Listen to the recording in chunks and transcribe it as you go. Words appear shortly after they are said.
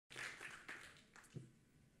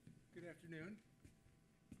afternoon.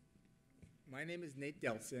 My name is Nate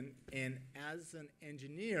Delson, and as an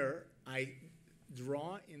engineer, I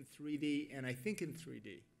draw in 3D and I think in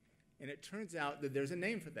 3D. And it turns out that there's a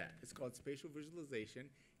name for that. It's called spatial visualization.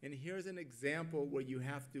 And here's an example where you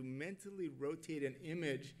have to mentally rotate an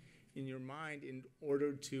image in your mind in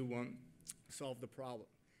order to solve the problem.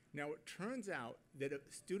 Now, it turns out that a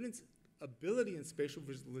student's ability in spatial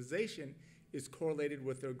visualization is correlated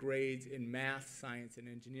with their grades in math, science, and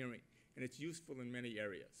engineering. And it's useful in many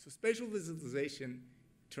areas. So spatial visualization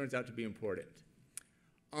turns out to be important.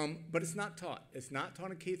 But it's not taught. It's not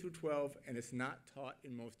taught in K through 12, and it's not taught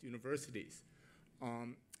in most universities.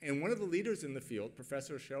 And one of the leaders in the field,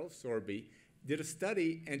 Professor Cheryl Sorby, did a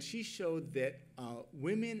study, and she showed that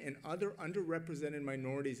women and other underrepresented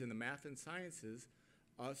minorities in the math and sciences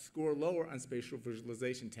score lower on spatial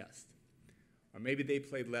visualization tests. Or maybe they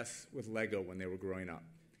played less with Lego when they were growing up.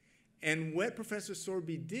 And what Professor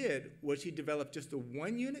Sorby did was she developed just a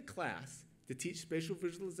one-unit class to teach spatial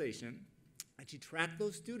visualization, and she tracked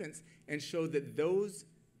those students and showed that those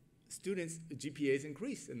students' GPAs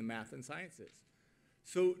increased in the math and sciences.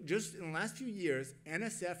 So just in the last few years,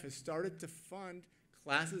 NSF has started to fund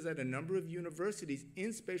classes at a number of universities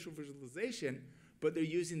in spatial visualization, but they're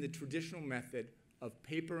using the traditional method of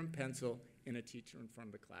paper and pencil and a teacher in front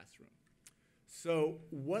of the classroom. So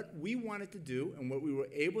what we wanted to do, and what we were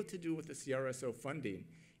able to do with the CSRO funding,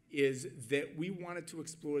 is that we wanted to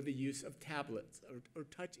explore the use of tablets or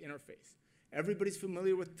touch interface. Everybody's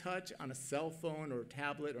familiar with touch on a cell phone or a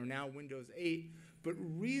tablet or now Windows 8, but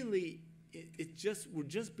really we're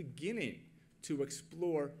just beginning to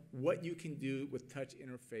explore what you can do with touch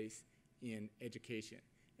interface in education.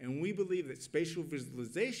 And we believe that spatial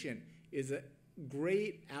visualization is a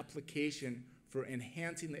great application for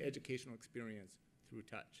enhancing the educational experience through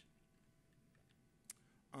touch.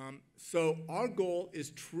 So our goal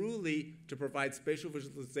is truly to provide spatial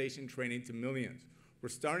visualization training to millions. We're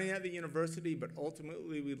starting at the university, but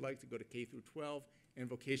ultimately we'd like to go to K through 12 and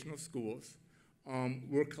vocational schools.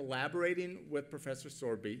 We're collaborating with Professor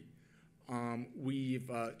Sorby. We've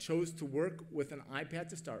chose to work with an iPad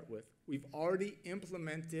to start with. We've already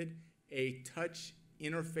implemented a touch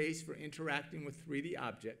interface for interacting with 3D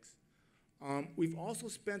objects. We've also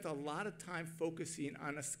spent a lot of time focusing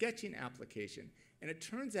on a sketching application. And it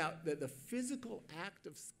turns out that the physical act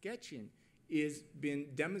of sketching is been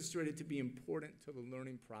demonstrated to be important to the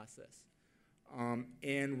learning process.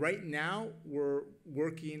 And right now, we're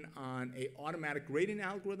working on an automatic grading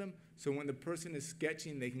algorithm. So when the person is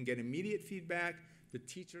sketching, they can get immediate feedback. The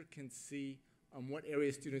teacher can see what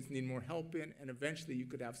areas students need more help in. And eventually, you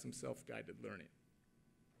could have some self-guided learning.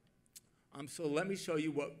 So let me show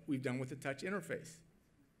you what we've done with the touch interface.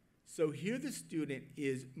 So here the student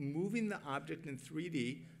is moving the object in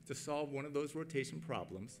 3D to solve one of those rotation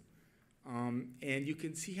problems. And you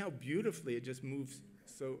can see how beautifully it just moves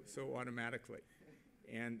so automatically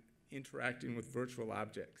and interacting with virtual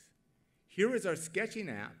objects. Here is our sketching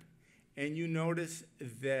app, and you notice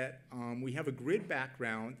that we have a grid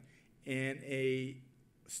background and a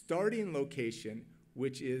starting location,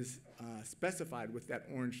 which is specified with that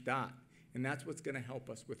orange dot. And that's what's going to help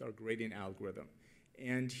us with our grading algorithm.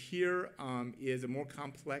 And here is a more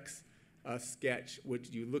complex sketch,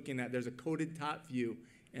 which you're looking at. There's a coded top view,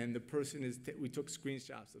 and the person is, we took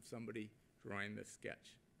screenshots of somebody drawing this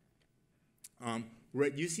sketch. We're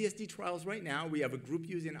at UCSD trials right now. We have a group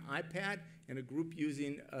using an iPad and a group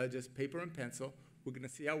using just paper and pencil. We're going to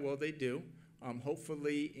see how well they do.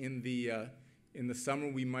 Hopefully in the summer,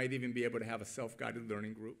 we might even be able to have a self-guided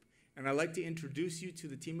learning group. And I'd like to introduce you to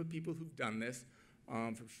the team of people who've done this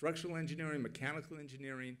from structural engineering, mechanical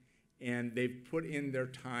engineering, and they've put in their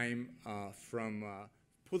time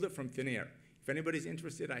pulled it from thin air. If anybody's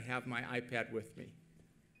interested, I have my iPad with me,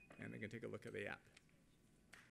 and they can take a look at the app.